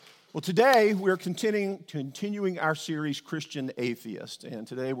Well, today we're continuing our series, Christian Atheist. And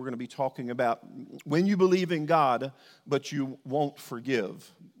today we're going to be talking about when you believe in God, but you won't forgive.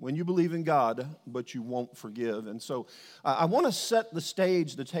 When you believe in God, but you won't forgive. And so I want to set the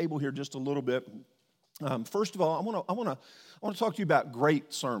stage, the table here just a little bit. First of all, I want to talk to you about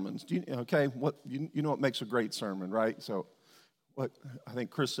great sermons. You know what makes a great sermon, right? So what I think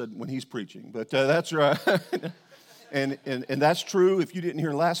Chris said when he's preaching, but that's right. And that's true. If you didn't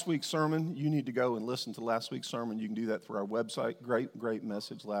hear last week's sermon, you need to go and listen to last week's sermon. You can do that through our website. Great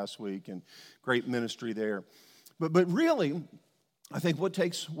message last week and great ministry there. But really, I think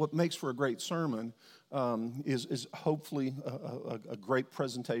what makes for a great sermon is hopefully a great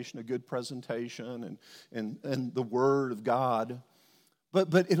presentation, a good presentation, and the Word of God.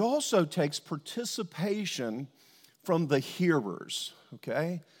 But it also takes participation from the hearers.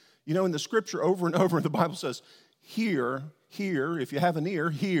 Okay, you know, in the Scripture over and over, the Bible says, hear, if you have an ear,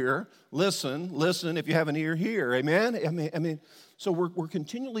 hear. Listen, if you have an ear, hear. Amen? I mean, so we're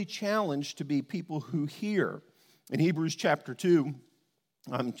continually challenged to be people who hear. In Hebrews chapter 4,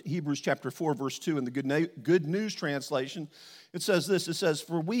 verse 2, in the Good News translation, it says this. It says,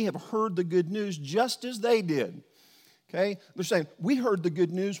 "For we have heard the good news just as they did." Okay? They're saying, we heard the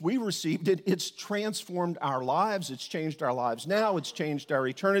good news, we received it, it's transformed our lives, it's changed our lives now, it's changed our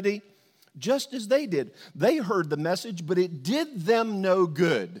eternity. Just as they did. They heard the message, but it did them no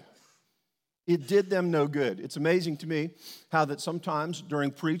good. It did them no good. It's amazing to me how that sometimes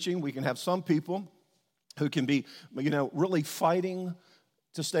during preaching, we can have some people who can be, really fighting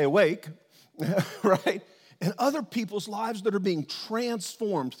to stay awake, right? And other people's lives that are being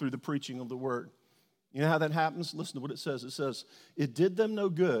transformed through the preaching of the Word. You know how that happens? Listen to what it says. It says, it did them no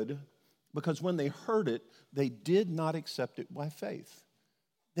good because when they heard it, they did not accept it by faith.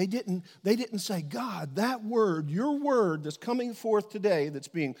 They didn't say, God, that word, your word that's coming forth today, that's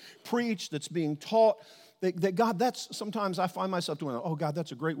being preached, that's being taught, that God, that's, sometimes I find myself doing, oh, God,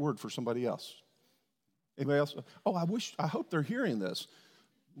 that's a great word for somebody else. Anybody else? Oh, I hope they're hearing this,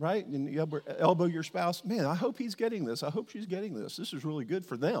 right? And you elbow your spouse, man, I hope he's getting this. I hope she's getting this. This is really good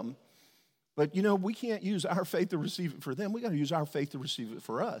for them. But, we can't use our faith to receive it for them. We got to use our faith to receive it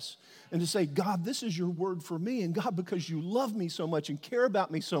for us. And to say, God, this is your word for me. And God, because you love me so much and care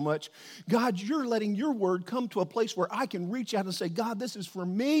about me so much, God, you're letting your word come to a place where I can reach out and say, God, this is for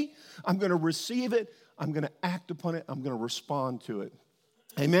me. I'm going to receive it. I'm going to act upon it. I'm going to respond to it.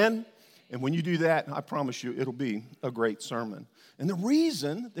 Amen? And when you do that, I promise you, it'll be a great sermon. And the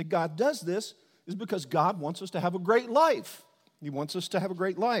reason that God does this is because God wants us to have a great life. He wants us to have a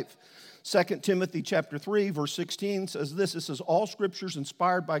great life. 2 Timothy chapter 3, verse 16 says this. It says, all Scripture is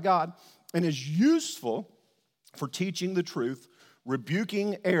inspired by God and is useful for teaching the truth,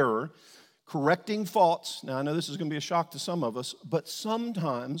 rebuking error, correcting faults. Now, I know this is going to be a shock to some of us, but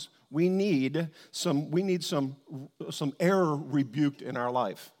sometimes we need some error rebuked in our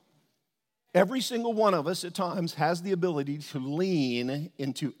life. Every single one of us at times has the ability to lean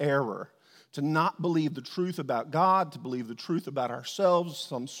into error, to not believe the truth about God, to believe the truth about ourselves,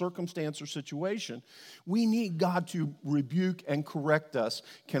 some circumstance or situation. We need God to rebuke and correct us.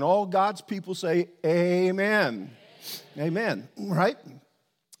 Can all God's people say amen? Amen, right?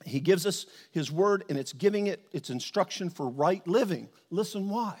 He gives us his word, and it's giving it its instruction for right living. Listen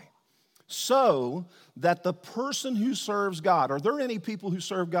why. So that the person who serves God, are there any people who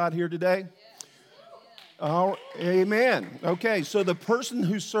serve God here today? Oh, amen. Okay, so the person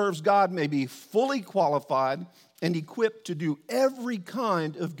who serves God may be fully qualified and equipped to do every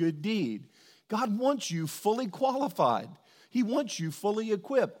kind of good deed. God wants you fully qualified. He wants you fully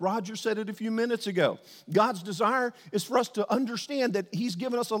equipped. Roger said it a few minutes ago. God's desire is for us to understand that he's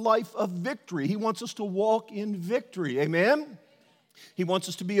given us a life of victory. He wants us to walk in victory. Amen? He wants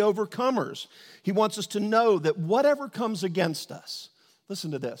us to be overcomers. He wants us to know that whatever comes against us, listen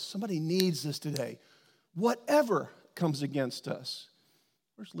to this. Somebody needs this today. Whatever comes against us.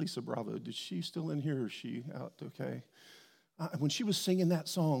 Where's Lisa Bravo? Is she still in here or is she out? Okay. When she was singing that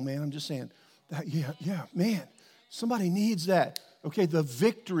song, man, I'm just saying, man, somebody needs that. Okay, the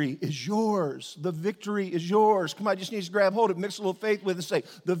victory is yours. The victory is yours. Come on, I just need to grab hold of it, mix a little faith with it and say,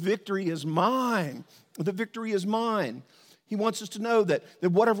 the victory is mine. The victory is mine. He wants us to know that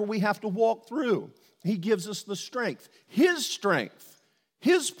whatever we have to walk through, he gives us the strength, his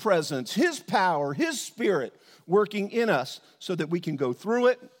presence, his power, his spirit working in us so that we can go through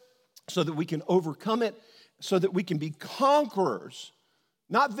it, so that we can overcome it, so that we can be conquerors.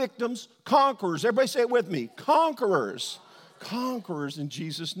 Not victims, conquerors. Everybody say it with me. Conquerors. Conquerors in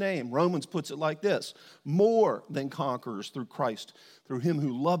Jesus' name. Romans puts it like this. More than conquerors through Christ, through him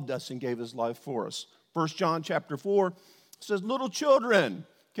who loved us and gave his life for us. 1 John chapter 4 says, little children,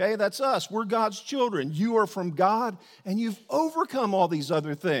 Okay, that's us. We're God's children. You are from God, and you've overcome all these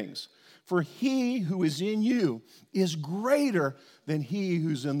other things. For he who is in you is greater than he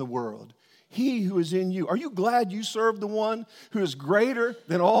who's in the world. He who is in you. Are you glad you serve the one who is greater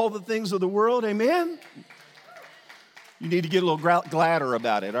than all the things of the world? Amen? You need to get a little gladder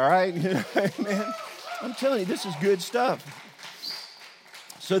about it, all right? Amen? I'm telling you, this is good stuff.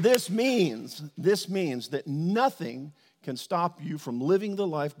 So this means that nothing can stop you from living the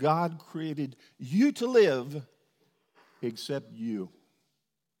life God created you to live except you.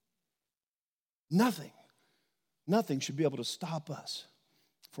 Nothing should be able to stop us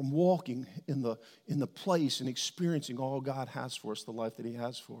from walking in the place and experiencing all God has for us, the life that he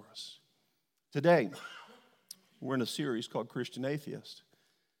has for us. Today, we're in a series called Christian Atheist.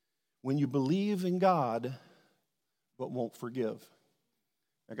 When you believe in God but won't forgive.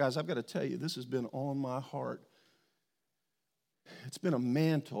 Now, guys, I've got to tell you, this has been on my heart. It's been a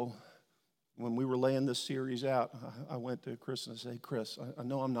mantle. When we were laying this series out, I went to Chris and I said, hey, Chris, I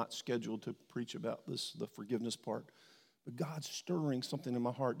know I'm not scheduled to preach about this, the forgiveness part, but God's stirring something in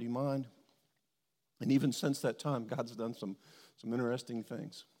my heart. Do you mind? And even since that time, God's done some interesting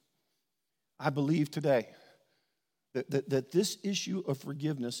things. I believe today that this issue of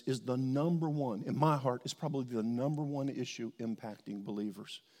forgiveness is the number one, in my heart, is probably the number one issue impacting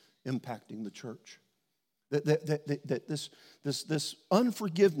believers, impacting the church. That this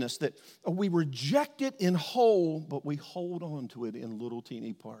unforgiveness, that we reject it in whole, but we hold on to it in little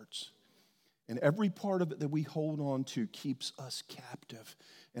teeny parts. And every part of it that we hold on to keeps us captive.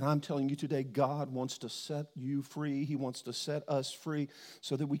 And I'm telling you today, God wants to set you free. He wants to set us free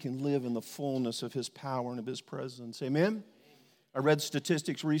so that we can live in the fullness of his power and of his presence. Amen? I read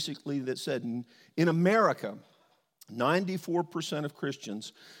statistics recently that said in America, 94% of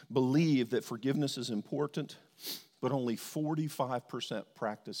Christians believe that forgiveness is important, but only 45%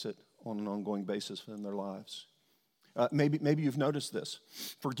 practice it on an ongoing basis in their lives. Maybe you've noticed this.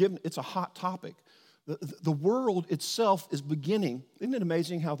 Forgiveness, it's a hot topic. The world itself is beginning. Isn't it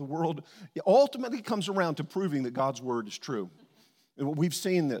amazing how the world ultimately comes around to proving that God's word is true? We've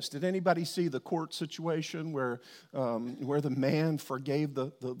seen this. Did anybody see the court situation where the man forgave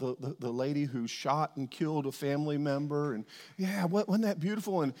the lady who shot and killed a family member? And yeah, wasn't that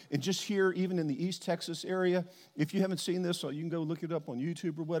beautiful? And just here, even in the East Texas area, if you haven't seen this, you can go look it up on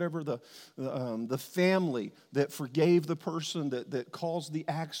YouTube or whatever. The family that forgave the person that caused the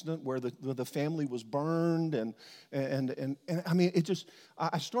accident, where the family was burned, and I mean,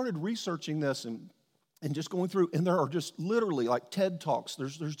 I started researching this and just going through, and there are just literally like TED Talks.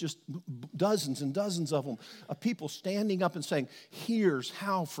 There's just dozens and dozens of them, of people standing up and saying, here's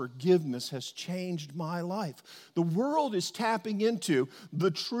how forgiveness has changed my life. The world is tapping into the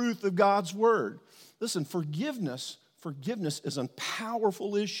truth of God's word. Listen, forgiveness is a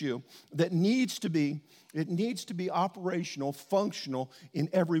powerful issue that needs to be operational, functional in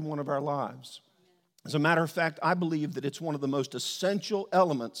every one of our lives. As a matter of fact, I believe that it's one of the most essential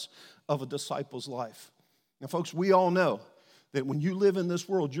elements of a disciple's life. Now, folks, we all know that when you live in this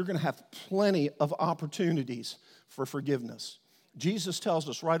world, you're going to have plenty of opportunities for forgiveness. Jesus tells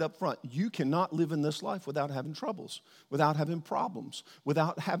us right up front, you cannot live in this life without having troubles, without having problems,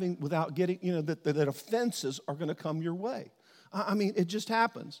 without getting, that offenses are going to come your way. I mean, it just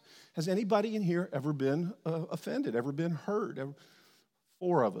happens. Has anybody in here ever been offended, ever been hurt?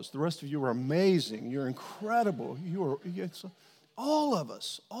 4 of us. The rest of you are amazing. You're incredible. All of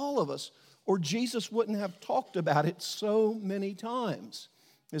us. Or Jesus wouldn't have talked about it so many times.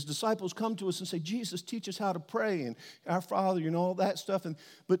 His disciples come to us and say, Jesus, teach us how to pray, and our Father, all that stuff.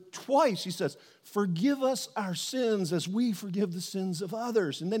 But twice he says, forgive us our sins as we forgive the sins of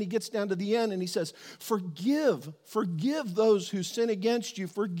others. And then he gets down to the end and he says, forgive those who sin against you.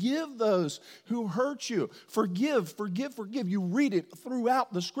 Forgive those who hurt you. Forgive. You read it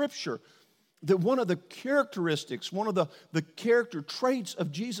throughout the scripture. That one of the characteristics, one of the character traits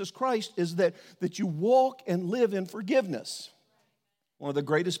of Jesus Christ is that you walk and live in forgiveness. One of the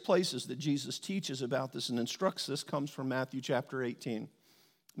greatest places that Jesus teaches about this and instructs this comes from Matthew chapter 18.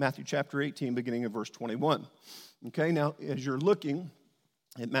 Matthew chapter 18, beginning in verse 21. Okay, now as you're looking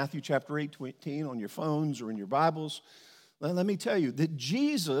at Matthew chapter 18 on your phones or in your Bibles, let me tell you that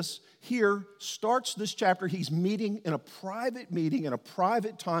Jesus here starts this chapter. He's meeting in a private meeting, in a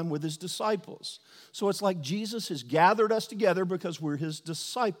private time with his disciples. So it's like Jesus has gathered us together because we're his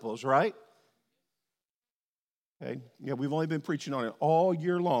disciples, right? Okay? Yeah, we've only been preaching on it all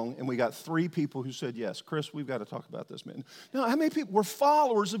year long, and we got 3 people who said yes. Chris, we've got to talk about this, man. Now, how many people were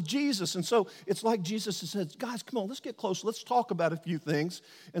followers of Jesus? And so it's like Jesus says, guys, come on, let's get close. Let's talk about a few things.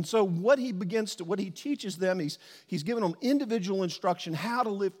 And so what he teaches them, he's giving them individual instruction, how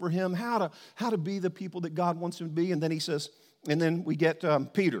to live for him, how to be the people that God wants them to be. And then he says, and then we get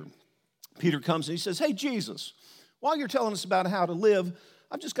Peter. Peter comes and he says, hey, Jesus, while you're telling us about how to live,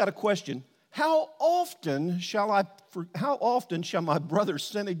 I've just got a question. How often shall my brother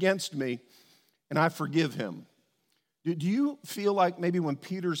sin against me and I forgive him? Do you feel like maybe when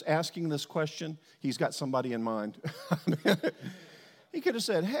Peter's asking this question, he's got somebody in mind? He could have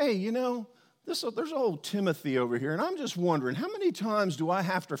said, hey, there's old Timothy over here, and I'm just wondering, how many times do I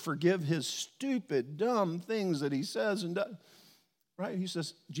have to forgive his stupid, dumb things that he says and does? Right? He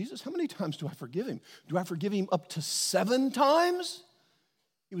says, Jesus, how many times do I forgive him? Do I forgive him up to 7 times?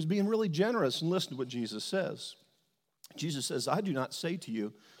 He was being really generous, and listen to what Jesus says. Jesus says, I do not say to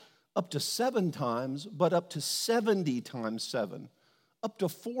you up to 7 times, but up to 70 times 7, up to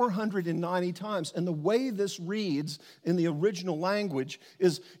 490 times. And the way this reads in the original language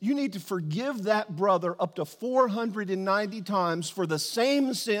is you need to forgive that brother up to 490 times for the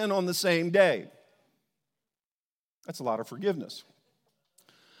same sin on the same day. That's a lot of forgiveness.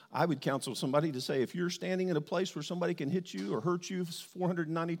 I would counsel somebody to say, if you're standing in a place where somebody can hit you or hurt you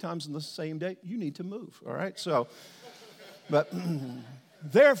 490 times in the same day, you need to move, all right? So, but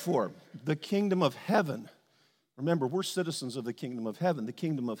therefore, the kingdom of heaven, remember, we're citizens of the kingdom of heaven. The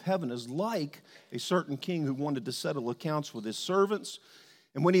kingdom of heaven is like a certain king who wanted to settle accounts with his servants.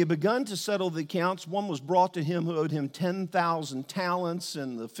 And when he had begun to settle the accounts, one was brought to him who owed him 10,000 talents,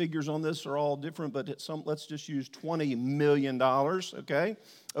 and the figures on this are all different, but let's just use $20 million, okay?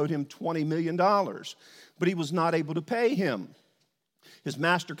 Owed him $20 million, but he was not able to pay him. His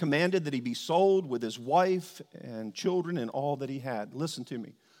master commanded that he be sold with his wife and children and all that he had. Listen to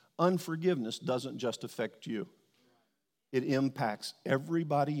me. Unforgiveness doesn't just affect you. It impacts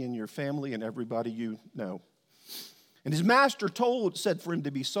everybody in your family and everybody you know. And his master said for him to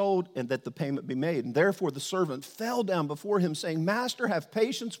be sold and that the payment be made. And therefore the servant fell down before him, saying, Master, have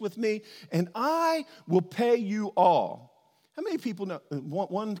patience with me, and I will pay you all. How many people know?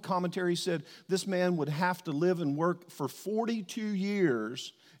 One commentary said this man would have to live and work for 42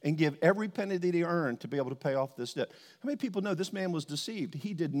 years and give every penny that he earned to be able to pay off this debt. How many people know this man was deceived?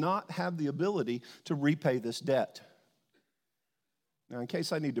 He did not have the ability to repay this debt. Now, in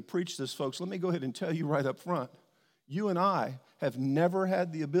case I need to preach this, folks, let me go ahead and tell you right up front. You and I have never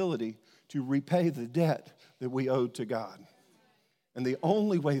had the ability to repay the debt that we owed to God. And the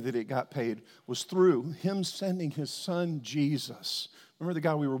only way that it got paid was through him sending his son, Jesus. Remember the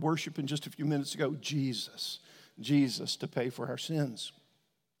guy we were worshiping just a few minutes ago? Jesus to pay for our sins.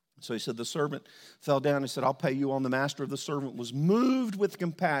 So he said, the servant fell down and said, I'll pay you on. The master of the servant was moved with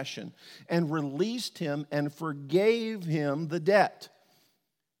compassion and released him and forgave him the debt.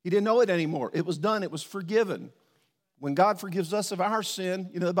 He didn't owe it anymore. It was done. It was forgiven. When God forgives us of our sin,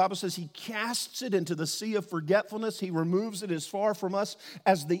 the Bible says he casts it into the sea of forgetfulness. He removes it as far from us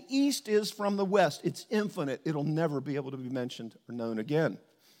as the east is from the west. It's infinite. It'll never be able to be mentioned or known again.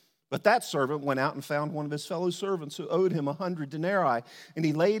 But that servant went out and found one of his fellow servants who owed him 100 denarii, and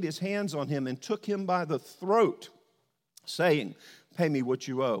he laid his hands on him and took him by the throat, saying, pay me what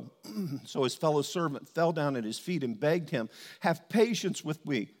you owe. So his fellow servant fell down at his feet and begged him, have patience with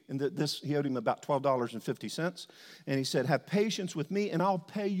me. And he owed him about $12.50. And he said, have patience with me and I'll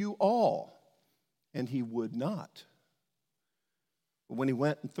pay you all. And he would not. But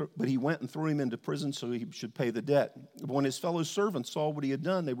he went and threw him into prison so he should pay the debt. But when his fellow servants saw what he had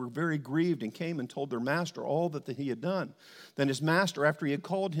done, they were very grieved and came and told their master all that he had done. Then his master, after he had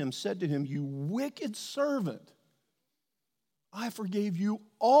called him, said to him, you wicked servant, I forgave you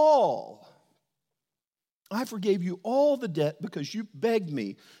all. I forgave you all the debt because you begged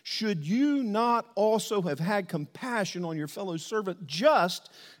me. Should you not also have had compassion on your fellow servant just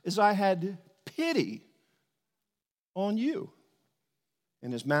as I had pity on you?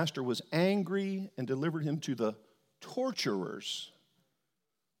 And his master was angry and delivered him to the torturers.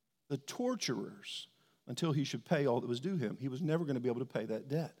 The torturers, until he should pay all that was due him. He was never going to be able to pay that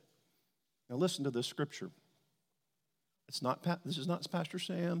debt. Now listen to this scripture. This is not Pastor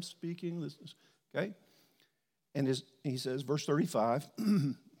Sam speaking. This is, okay? And he says, verse 35,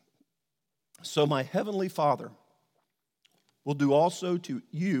 so my heavenly Father will do also to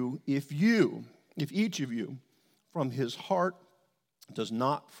you if each of you from his heart does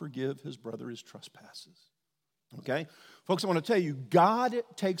not forgive his brother his trespasses. Okay? Folks, I want to tell you, God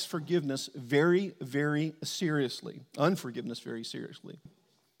takes forgiveness very, very seriously. Unforgiveness very seriously.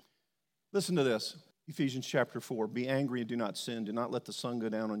 Listen to this. Ephesians chapter 4, be angry and do not sin. Do not let the sun go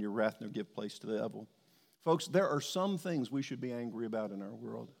down on your wrath nor give place to the devil. Folks, there are some things we should be angry about in our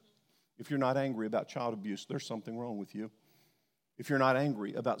world. If you're not angry about child abuse, there's something wrong with you. If you're not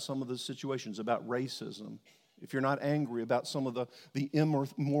angry about some of the situations about racism, if you're not angry about some of the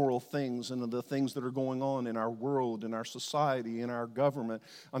immoral things and the things that are going on in our world, in our society, in our government,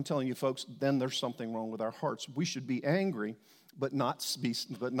 I'm telling you, folks, then there's something wrong with our hearts. We should be angry, but not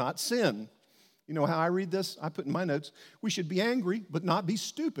sin. You know how I read this? I put in my notes, we should be angry, but not be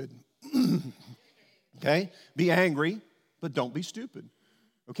stupid. Okay? Be angry, but don't be stupid.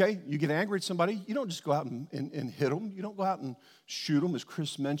 Okay? You get angry at somebody, you don't just go out and hit them. You don't go out and shoot them, as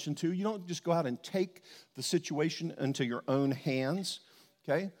Chris mentioned too. You don't just go out and take the situation into your own hands.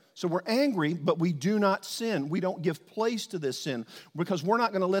 Okay? So we're angry, but we do not sin. We don't give place to this sin because we're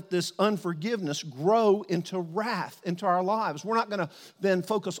not going to let this unforgiveness grow into wrath into our lives. We're not going to then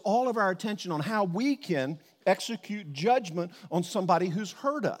focus all of our attention on how we can execute judgment on somebody who's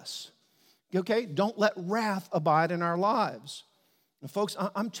hurt us. Okay? Don't let wrath abide in our lives. And folks,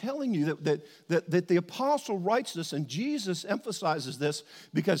 I'm telling you that the apostle writes this, and Jesus emphasizes this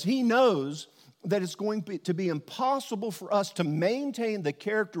because he knows that it's going to be impossible for us to maintain the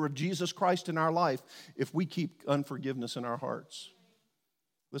character of Jesus Christ in our life if we keep unforgiveness in our hearts.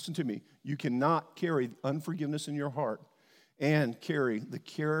 Listen to me. You cannot carry unforgiveness in your heart and carry the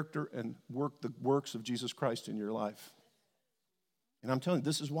character and the works of Jesus Christ in your life. And I'm telling you,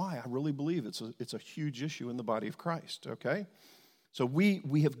 this is why I really believe it's a huge issue in the body of Christ, okay? So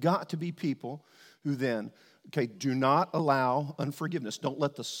we have got to be people who then, do not allow unforgiveness. Don't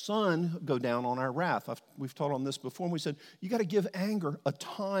let the sun go down on our wrath. We've taught on this before, and we said you got to give anger a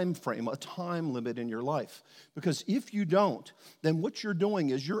time frame, a time limit in your life. Because if you don't, then what you're doing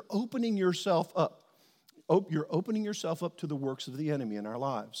is you're opening yourself up. You're opening yourself up to the works of the enemy in our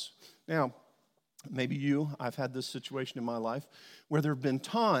lives. Now, maybe I've had this situation in my life where there have been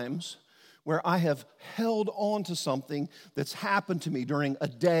times where I have held on to something that's happened to me during a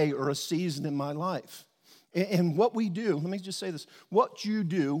day or a season in my life. And what we do, let me just say this, what you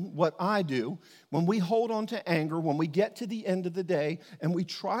do, what I do, when we hold on to anger, when we get to the end of the day and we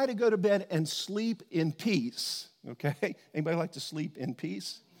try to go to bed and sleep in peace, okay? Anybody like to sleep in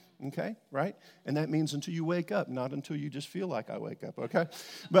peace? Okay, right? And that means until you wake up, not until you just feel like I wake up, okay?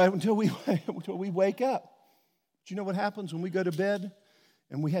 But until we wake up. Do you know what happens when we go to bed?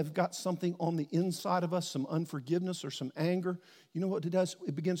 And we have got something on the inside of us, some unforgiveness or some anger. You know what it does?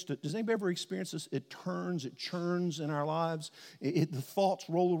 Does anybody ever experience this? It churns in our lives. The thoughts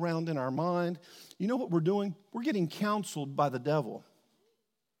roll around in our mind. You know what we're doing? We're getting counseled by the devil.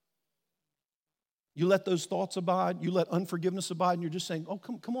 You let those thoughts abide, you let unforgiveness abide, and you're just saying, oh,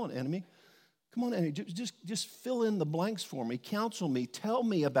 come on, enemy. Come on, enemy, just fill in the blanks for me. Counsel me. Tell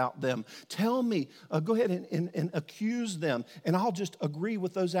me about them. Tell me. Go ahead and accuse them, and I'll just agree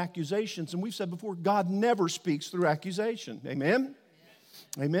with those accusations. And we've said before, God never speaks through accusation. Amen?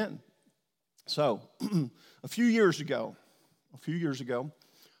 Amen. So, a few years ago,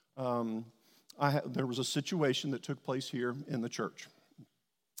 there was a situation that took place here in the church.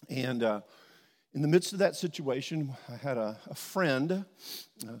 And in the midst of that situation, I had a friend,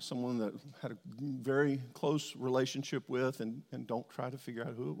 someone that had a very close relationship with, and don't try to figure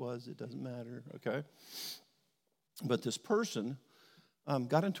out who it was. It doesn't matter, okay? But this person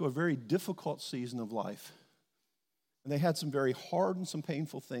got into a very difficult season of life. And they had some very hard and some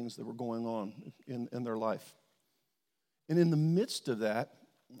painful things that were going on in their life. And in the midst of that,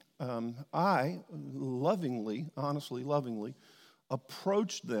 I honestly lovingly,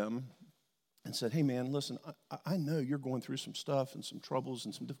 approached them and said, hey, man, listen, I know you're going through some stuff and some troubles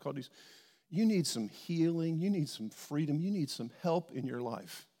and some difficulties. You need some healing. You need some freedom. You need some help in your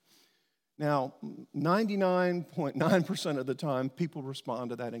life. Now, 99.9% of the time, people respond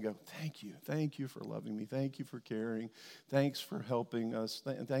to that and go, thank you. Thank you for loving me. Thank you for caring. Thanks for helping us.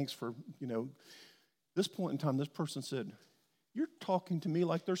 Thanks for, this point in time, this person said, you're talking to me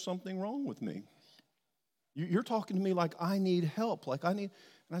like there's something wrong with me. You're talking to me like I need help, and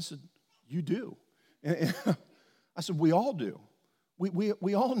I said, you do. And I said, we all do.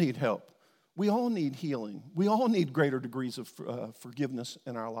 We all need help. We all need healing. We all need greater degrees of forgiveness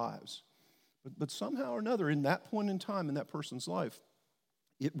in our lives. But somehow or another, in that point in time in that person's life,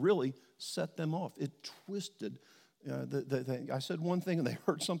 it really set them off. It twisted. I said one thing and they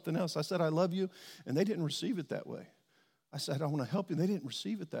heard something else. I said, I love you, and they didn't receive it that way. I said, I want to help you, and they didn't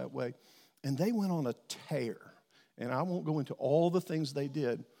receive it that way. And they went on a tear. And I won't go into all the things they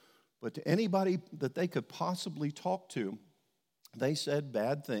did, but to anybody that they could possibly talk to, they said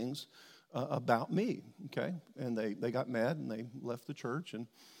bad things about me, okay? And they got mad and they left the church. And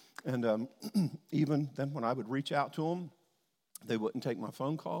And even then when I would reach out to them, they wouldn't take my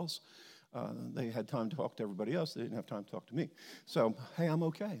phone calls. They had time to talk to everybody else. They didn't have time to talk to me. So, hey, I'm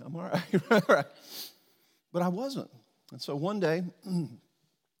okay. I'm all right. All right. But I wasn't. And so one day,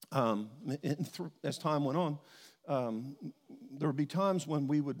 as time went on, there would be times when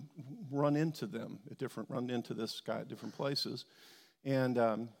we would run into them run into this guy at different places. And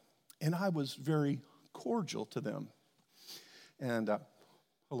I was very cordial to them. And,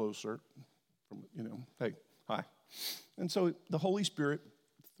 hello, sir. Hey, hi. And so the Holy Spirit,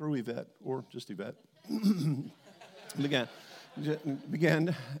 through Yvette, or just Yvette,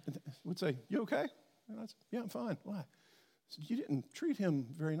 began, would say, you okay? And I said, yeah, I'm fine. Why? I said, you didn't treat him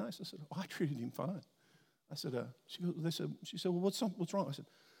very nice. I said, oh, I treated him fine. I said, she said, well, what's wrong? I said,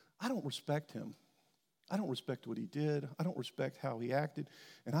 I don't respect him. I don't respect what he did. I don't respect how he acted.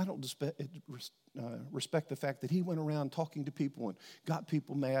 And I don't respect the fact that he went around talking to people and got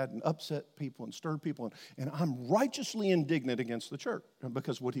people mad and upset people and stirred people. And I'm righteously indignant against the church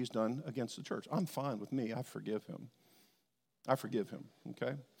because what he's done against the church. I'm fine with me. I forgive him.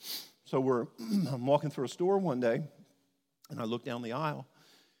 Okay? So I'm walking through a store one day, and I look down the aisle,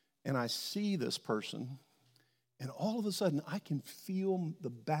 and I see this person, and all of a sudden, I can feel the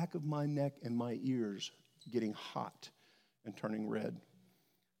back of my neck and my ears getting hot and turning red.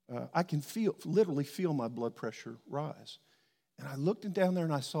 I can literally feel my blood pressure rise. And I looked down there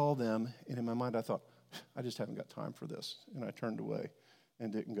and I saw them, and in my mind I thought, I just haven't got time for this. And I turned away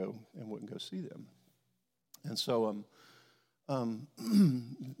and wouldn't go see them. And so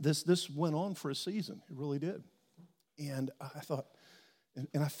this went on for a season. It really did. And I thought,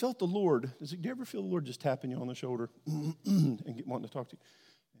 and I felt the Lord. Do you ever feel the Lord just tapping you on the shoulder and wanting to talk to you?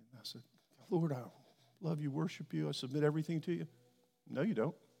 And I said, Lord, I love you, worship you. I submit everything to you. No, you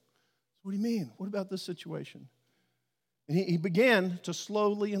don't. What do you mean? What about this situation? And he began to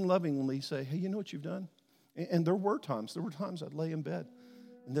slowly and lovingly say, hey, you know what you've done? And there were times I'd lay in bed,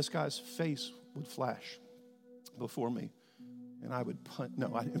 and this guy's face would flash before me, and I would punch.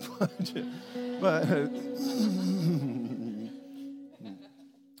 No, I didn't punch it.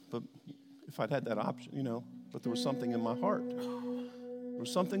 But if I'd had that option, but there was something in my heart. There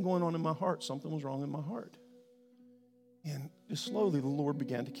was something going on in my heart. Something was wrong in my heart. And just slowly the Lord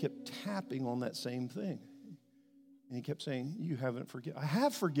began to keep tapping on that same thing. And he kept saying, you haven't forgiven. I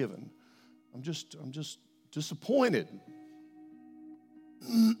have forgiven. I'm just disappointed.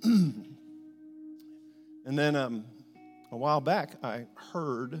 And then a while back, I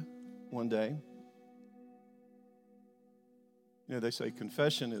heard one day, they say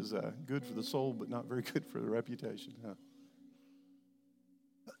confession is good for the soul, but not very good for the reputation. Huh?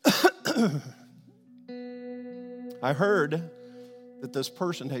 I heard that this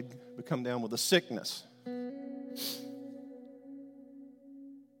person had come down with a sickness. And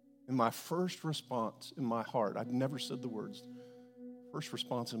my first response in my heart, I'd never said the words, first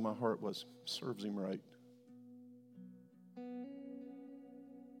response in my heart was, serves him right.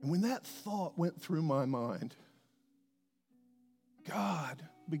 And when that thought went through my mind, God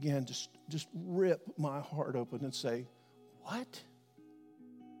began to just rip my heart open and say, what?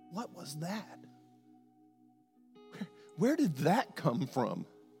 What was that? Where did that come from?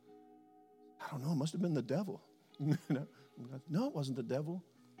 I don't know. It must have been the devil. No, it wasn't the devil.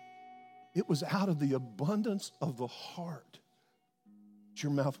 It was out of the abundance of the heart that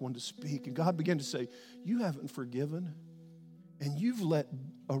your mouth wanted to speak. And God began to say, you haven't forgiven, and you've let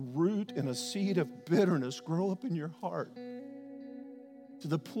a root and a seed of bitterness grow up in your heart to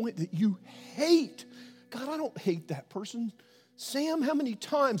the point that you hate. God, I don't hate that person. Sam, how many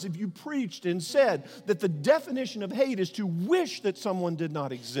times have you preached and said that the definition of hate is to wish that someone did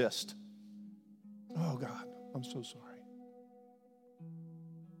not exist? Oh, God, I'm so sorry.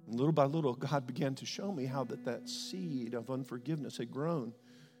 And little by little, God began to show me how that seed of unforgiveness had grown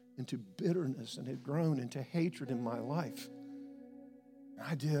into bitterness and had grown into hatred in my life.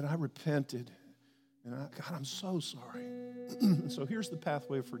 And I repented. And God, I'm so sorry. So here's the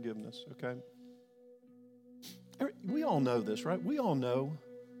pathway of forgiveness, okay? We all know this, right? We all know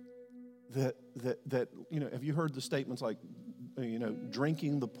that have you heard the statements like,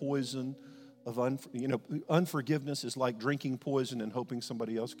 drinking the poison of unforgiveness is like drinking poison and hoping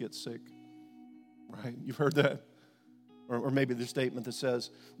somebody else gets sick, right? You've heard that? Or maybe the statement that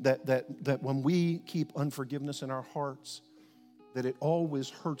says that when we keep unforgiveness in our hearts, that it always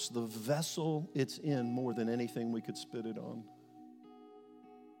hurts the vessel it's in more than anything we could spit it on.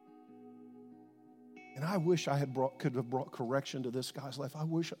 And I wish I could have brought correction to this guy's life. I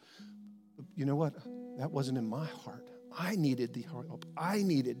wish, you know what? That wasn't in my heart. I needed the help. I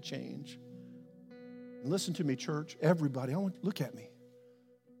needed change. And listen to me, church, everybody, look at me.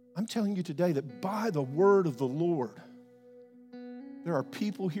 I'm telling you today that by the word of the Lord, there are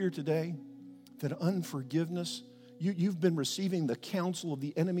people here today that unforgiveness, you've been receiving the counsel of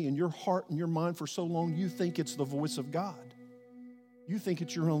the enemy in your heart and your mind for so long, you think it's the voice of God. You think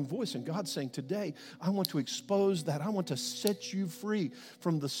it's your own voice. And God's saying, today, I want to expose that. I want to set you free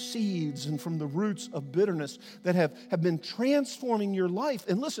from the seeds and from the roots of bitterness that have been transforming your life.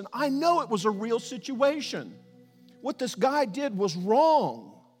 And listen, I know it was a real situation. What this guy did was wrong.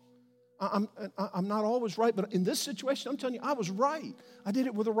 I'm not always right, but in this situation, I'm telling you, I was right. I did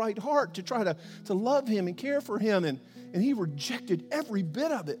it with the right heart to try to love him and care for him, and he rejected every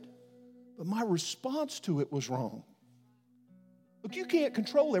bit of it. But my response to it was wrong. Look, you can't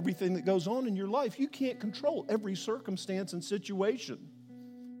control everything that goes on in your life. You can't control every circumstance and situation.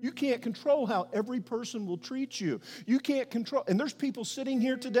 You can't control how every person will treat you. You can't control, and there's people sitting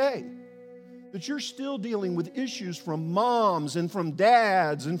here today that you're still dealing with issues from moms and from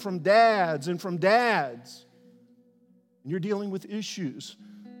dads and from dads and from dads. And you're dealing with issues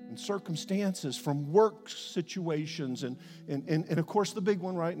and circumstances from work situations and of course the big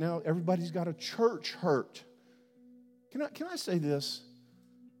one right now, everybody's got a church hurt. Can I say this?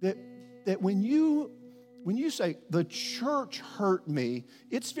 That when you say the church hurt me,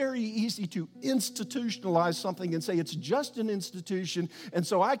 it's very easy to institutionalize something and say it's just an institution, and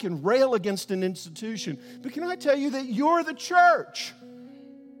so I can rail against an institution. But can I tell you that you're the church?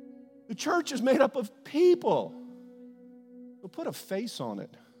 The church is made up of people. So put a face on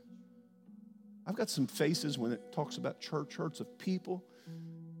it. I've got some faces when it talks about church hurts of people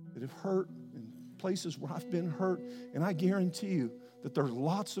that have hurt in places where I've been hurt, and I guarantee you that there's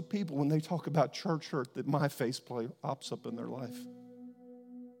lots of people when they talk about church hurt that my face pops up in their life.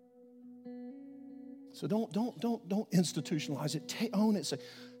 So don't institutionalize it. Own it. Say,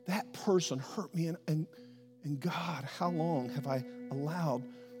 that person hurt me, and God, how long have I allowed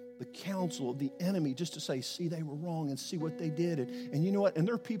the counsel of the enemy just to say, see, they were wrong, and see what they did. And you know what? And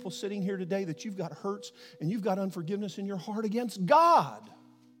there are people sitting here today that you've got hurts and you've got unforgiveness in your heart against God.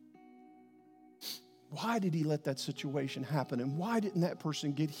 Why did he let that situation happen? And why didn't that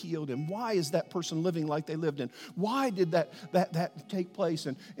person get healed? And why is that person living like they lived? And why did that take place?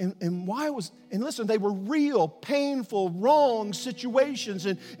 And why was, and listen, they were real, painful, wrong situations,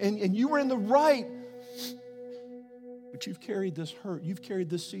 and you were in the right. But you've carried this hurt. You've carried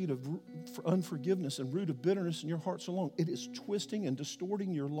this seed of unforgiveness and root of bitterness in your heart so long. It is twisting and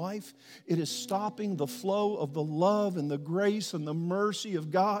distorting your life. It is stopping the flow of the love and the grace and the mercy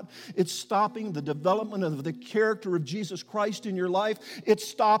of God. It's stopping the development of the character of Jesus Christ in your life. It's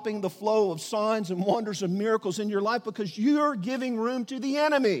stopping the flow of signs and wonders and miracles in your life because you're giving room to the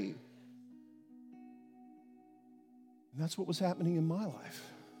enemy. And that's what was happening in my life.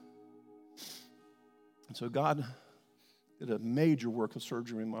 And so God did a major work of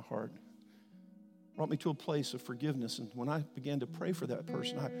surgery in my heart. Brought me to a place of forgiveness. And when I began to pray for that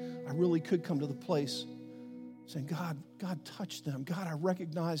person, I really could come to the place saying, God touched them. God, I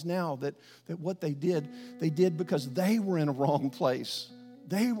recognize now that what they did because they were in a wrong place.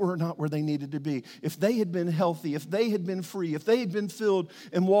 They were not where they needed to be. If they had been healthy, if they had been free, if they had been filled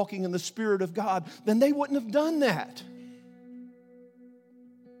and walking in the Spirit of God, then they wouldn't have done that.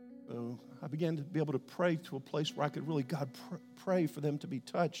 So I began to be able to pray to a place where I could really, God, pray for them to be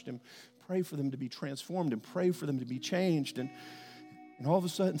touched and pray for them to be transformed and pray for them to be changed. And all of a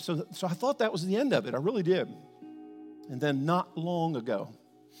sudden, so I thought that was the end of it. I really did. And then not long ago,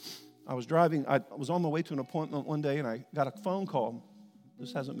 I was driving. I was on my way to an appointment one day, and I got a phone call.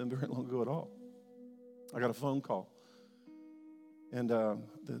 This hasn't been very long ago at all. I got a phone call. And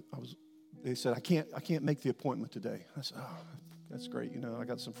they said, I can't make the appointment today. I said, oh, that's great. I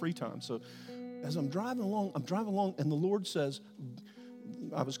got some free time. So as I'm driving along, and the Lord says,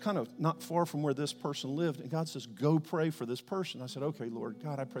 I was kind of not far from where this person lived, and God says, go pray for this person. I said, okay, Lord,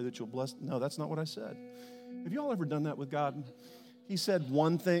 God, I pray that you'll bless. No, that's not what I said. Have you all ever done that with God? He said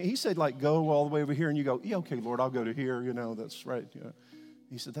one thing. He said, like, go all the way over here, and you go, yeah, okay, Lord, I'll go to here. That's right.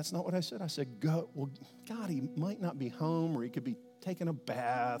 He said, that's not what I said. I said, go. Well, God, he might not be home, or he could be taking a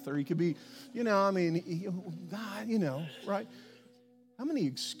bath, or he could be, God, right? How many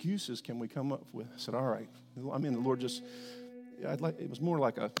excuses can we come up with? I said, all right. The Lord just, it was more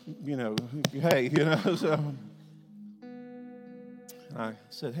like a, hey, so. And I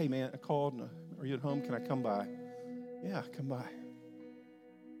said, hey, man, I called, and are you at home? Can I come by? Yeah, come by.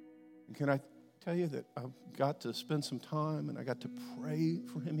 And can I tell you that I got to spend some time, and I got to pray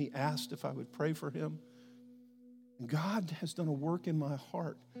for him. He asked if I would pray for him. And God has done a work in my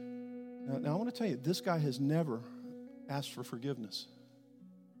heart. Now I want to tell you, this guy has never asked for forgiveness.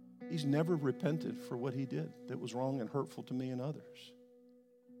 He's never repented for what he did that was wrong and hurtful to me and others.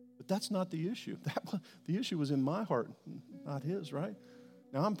 But that's not the issue. The issue was in my heart, not his, right?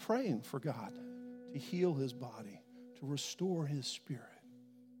 Now I'm praying for God to heal his body, to restore his spirit.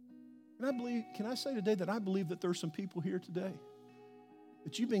 And can I say today that I believe that there's some people here today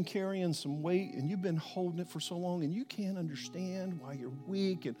that you've been carrying some weight and you've been holding it for so long and you can't understand why you're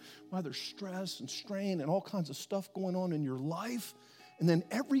weak and why there's stress and strain and all kinds of stuff going on in your life. And then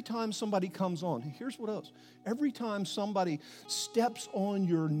every time somebody comes on, here's what else. Every time somebody steps on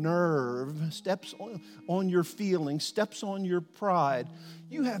your nerve, steps on your feelings, steps on your pride,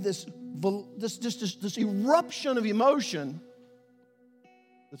 you have this eruption of emotion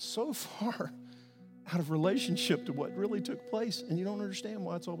that's so far out of relationship to what really took place, and you don't understand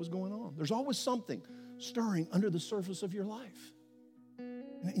why it's always going on. There's always something stirring under the surface of your life.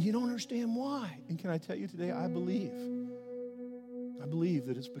 And you don't understand why. And can I tell you today, I believe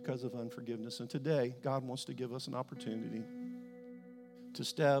that it's because of unforgiveness. And today, God wants to give us an opportunity to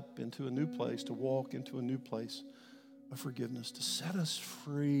step into a new place, to walk into a new place of forgiveness, to set us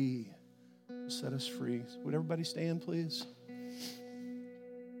free. To set us free. Would everybody stand, please?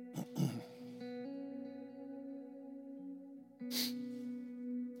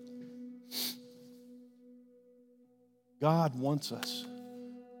 God wants us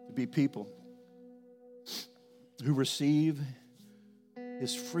to be people who receive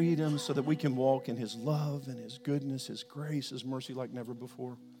his freedom so that we can walk in his love and his goodness, his grace, his mercy like never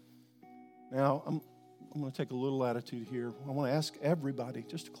before. Now, I'm going to take a little attitude here. I want to ask everybody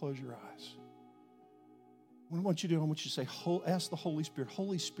just to close your eyes. What I want you to do, I want you to say, ask the Holy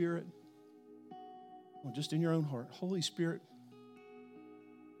Spirit, well, just in your own heart, Holy Spirit,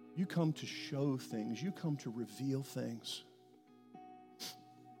 you come to show things. You come to reveal things.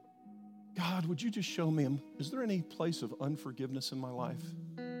 God, would you just show me, is there any place of unforgiveness in my life?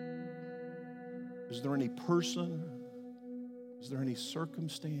 Is there any person? Is there any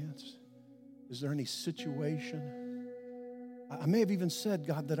circumstance? Is there any situation? I may have even said,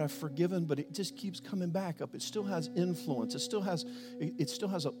 God, that I've forgiven, but it just keeps coming back up. It still has influence. It still has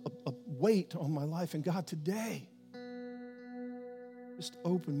a weight on my life. And God, today, just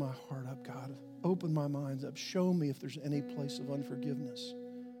open my heart up, God. Open my mind up. Show me if there's any place of unforgiveness.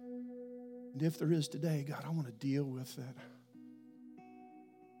 And if there is today, God, I want to deal with that.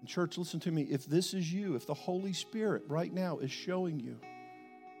 And church, listen to me. If this is you, if the Holy Spirit right now is showing you,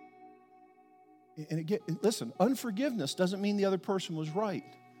 and again, listen, unforgiveness doesn't mean the other person was right.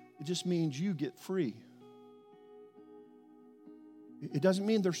 It just means you get free. It doesn't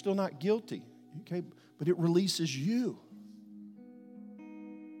mean they're still not guilty, okay? But it releases you.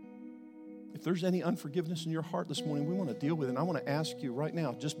 If there's any unforgiveness in your heart this morning, we want to deal with it. And I want to ask you right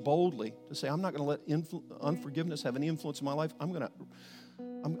now, just boldly, to say, I'm not going to let unforgiveness have any influence in my life. I'm going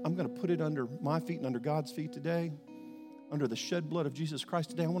to put it under my feet and under God's feet today, under the shed blood of Jesus Christ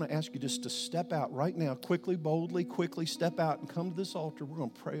today. I want to ask you just to step out right now, quickly, boldly, quickly step out and come to this altar. We're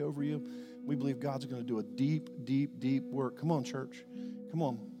going to pray over you. We believe God's going to do a deep, deep, deep work. Come on, church. Come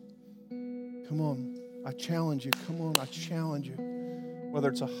on. Come on. I challenge you. Come on, I challenge you. Whether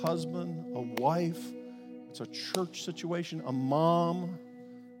it's a husband, a wife, it's a church situation, a mom,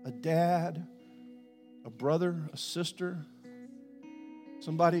 a dad, a brother, a sister,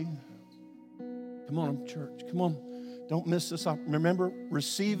 somebody. Come on, church. Come on. Don't miss this up. Remember,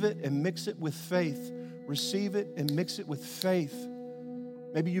 receive it and mix it with faith. Receive it and mix it with faith.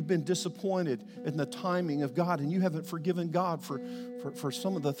 Maybe you've been disappointed in the timing of God and you haven't forgiven God for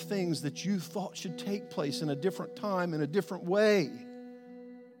some of the things that you thought should take place in a different time, in a different way.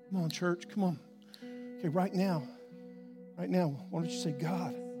 Come on, church, come on. Okay, right now, why don't you say,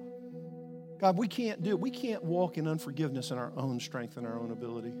 God, we can't walk in unforgiveness in our own strength and our own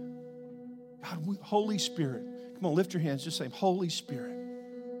ability. God, Holy Spirit, come on, lift your hands, just say, Holy Spirit,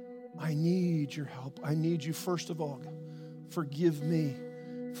 I need your help. I need you, first of all. Forgive me.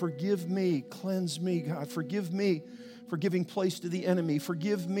 Forgive me. Cleanse me, God. Forgive me for giving place to the enemy.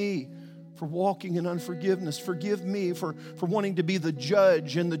 Forgive me for walking in unforgiveness. Forgive me for wanting to be the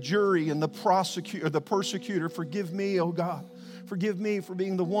judge and the jury and the prosecutor, the persecutor. Forgive me, oh God. Forgive me for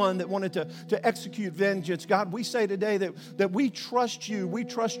being the one that wanted to execute vengeance. God, we say today that we trust you. We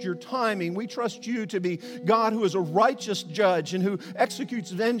trust your timing. We trust you to be God who is a righteous judge and who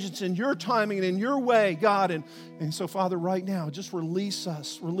executes vengeance in your timing and in your way, God. And so, Father, right now, just release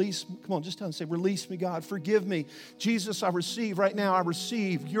us. Come on, just tell them, say, release me, God. Forgive me. Jesus, I receive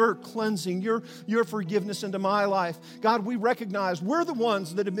your cleansing, your forgiveness into my life. God, we recognize we're the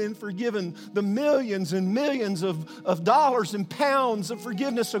ones that have been forgiven the millions and millions of dollars and pounds of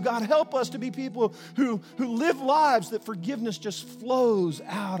forgiveness. So God, help us to be people who live lives that forgiveness just flows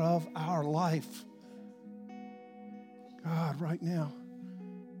out of our life. God, right now,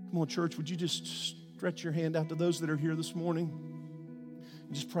 Come on, church, would you just stretch your hand out to those that are here this morning?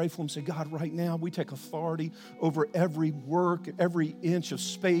 And just pray for them. Say, God, right now we take authority over every work, every inch of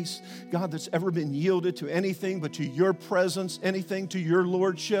space, God, that's ever been yielded to anything but to your presence, anything to your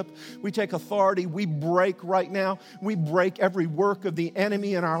lordship. We take authority. We break right now. We break every work of the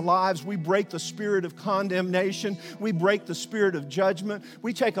enemy in our lives. We break the spirit of condemnation. We break the spirit of judgment.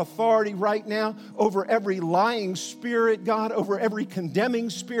 We take authority right now over every lying spirit, God, over every condemning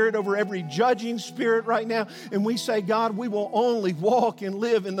spirit, over every judging spirit right now. And we say, God, we will only walk and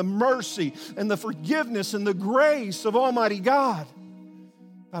live in the mercy and the forgiveness and the grace of Almighty God.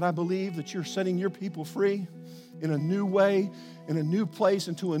 God, I believe that you're setting your people free in a new way, in a new place,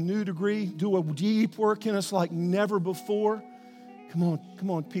 and to a new degree. Do a deep work in us like never before. Come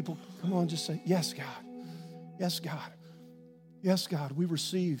on, people. Come on, just say, yes, God. Yes, God. Yes, God, we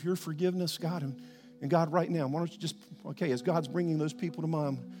receive your forgiveness, God. And God, right now, why don't you just, okay, as God's bringing those people to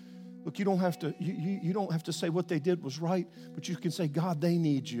mind, look, you don't have to say what they did was right, but you can say, God, they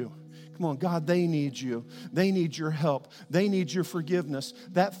need you. Come on, God, they need you. They need your help. They need your forgiveness.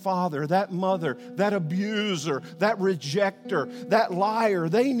 That father, that mother, that abuser, that rejecter, that liar,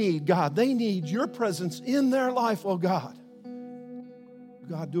 they need God. They need your presence in their life, oh God.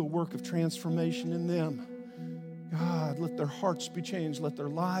 God, do a work of transformation in them. God, let their hearts be changed. Let their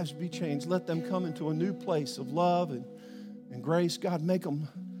lives be changed. Let them come into a new place of love and grace. God, make them,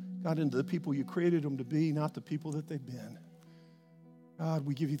 God, into the people you created them to be, not the people that they've been. God,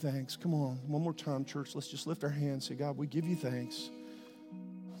 we give you thanks. Come on, one more time, church. Let's just lift our hands and say, God, we give you thanks.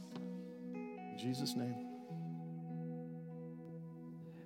 In Jesus' name.